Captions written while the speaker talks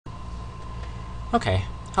Okay,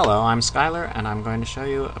 hello, I'm Skylar, and I'm going to show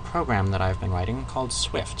you a program that I've been writing called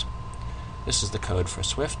Swift. This is the code for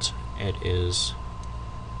Swift. It is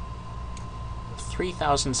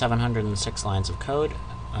 3,706 lines of code.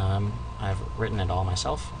 I've written it all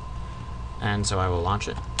myself, and so I will launch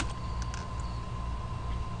it.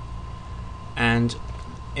 And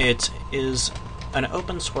it is an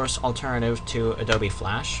open source alternative to Adobe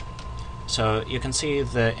Flash. So you can see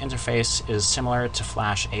the interface is similar to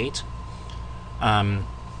Flash 8.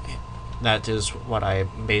 That is what I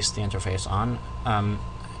based the interface on.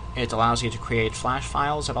 It allows you to create Flash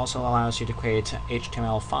files. It also allows you to create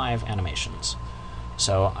HTML5 animations.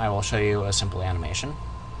 So I will show you a simple animation.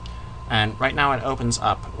 And right now it opens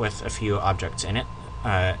up with a few objects in it.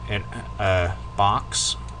 A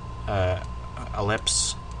box,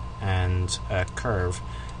 ellipse, and a curve.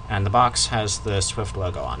 And the box has the Swift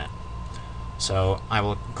logo on it. So I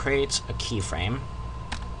will create a keyframe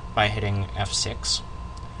by hitting F6,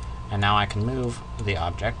 and now I can move the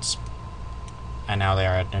objects, and now they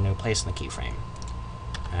are at a new place in the keyframe.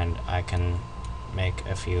 And I can make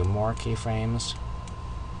a few more keyframes.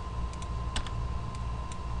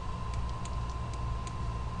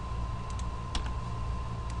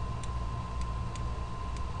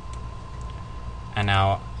 And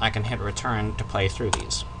now I can hit return to play through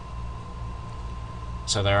these.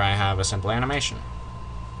 So there I have a simple animation.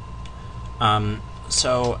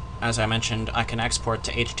 So, as I mentioned, I can export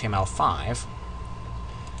to HTML5.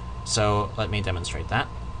 So let me demonstrate that.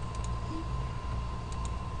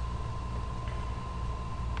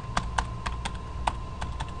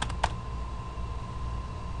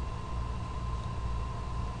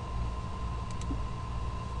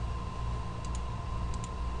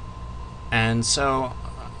 And so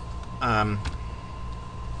I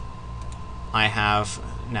have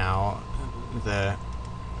now the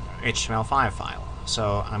HTML5 file.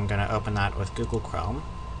 So I'm going to open that with Google Chrome.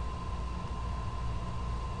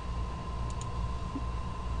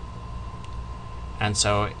 And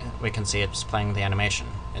so we can see it's playing the animation.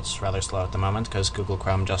 It's rather slow at the moment because Google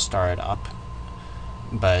Chrome just started up.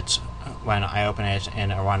 But when I open it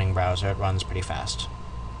in a running browser, it runs pretty fast.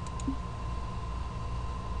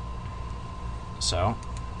 So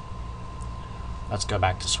let's go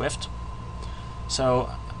back to Swift.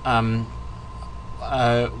 So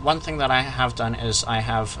one thing that I have done is I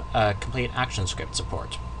have complete ActionScript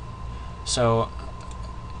support. So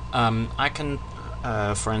I can,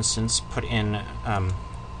 for instance, put in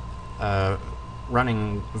a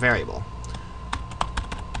running variable.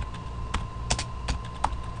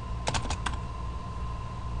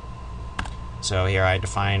 So here I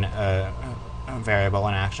define a variable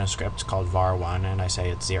in ActionScript called var1, and I say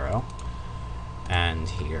it's 0. And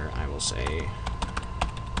here I will say,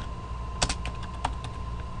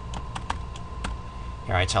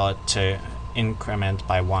 here I tell it to increment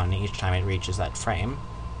by 1 each time it reaches that frame.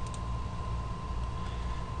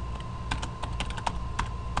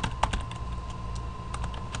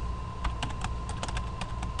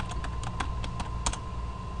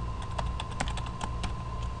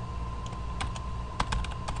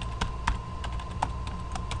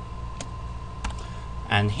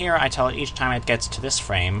 And here I tell it each time it gets to this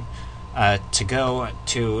frame to go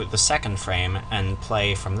to the second frame and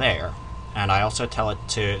play from there. And I also tell it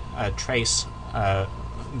to trace the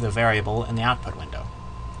variable in the output window.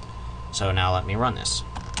 So now let me run this.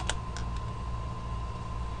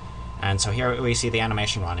 And so here we see the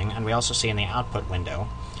animation running, and we also see in the output window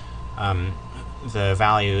the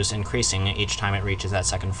values increasing each time it reaches that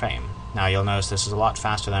second frame. Now you'll notice this is a lot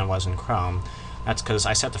faster than it was in Chrome. That's because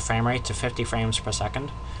I set the frame rate to 50 frames per second,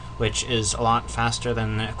 which is a lot faster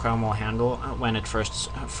than Chrome will handle when it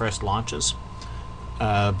first launches.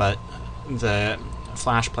 But the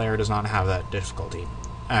Flash player does not have that difficulty.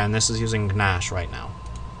 And this is using Gnash right now.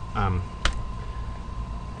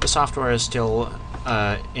 The software is still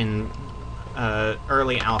in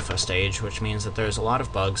early alpha stage, which means that there's a lot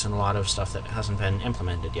of bugs and a lot of stuff that hasn't been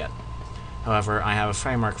implemented yet. However, I have a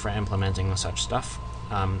framework for implementing such stuff.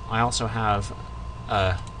 I also have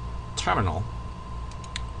a terminal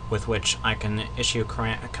with which I can issue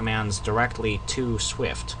commands directly to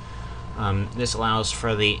Swift. This allows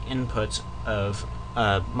for the input of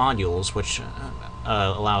modules, which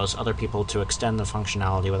allows other people to extend the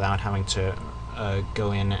functionality without having to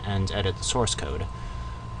go in and edit the source code.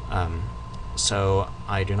 So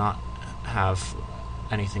I do not have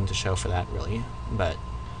anything to show for that, really. But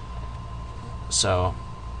so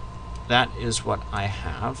that is what I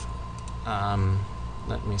have.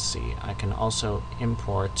 Let me see. I can also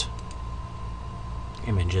import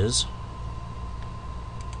images.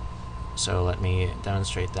 So let me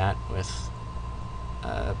demonstrate that with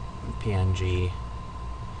PNG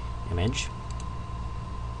image.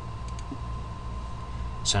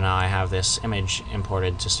 So now I have this image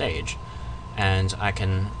imported to Stage, and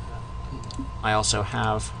I also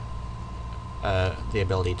have the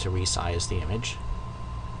ability to resize the image,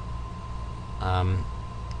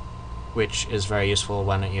 which is very useful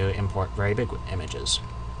when you import very big images.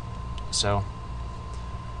 So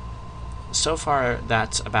far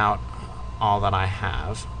that's about all that I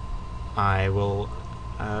have. I will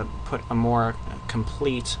put a more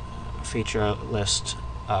complete feature list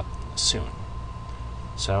up soon.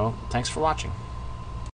 So, thanks for watching.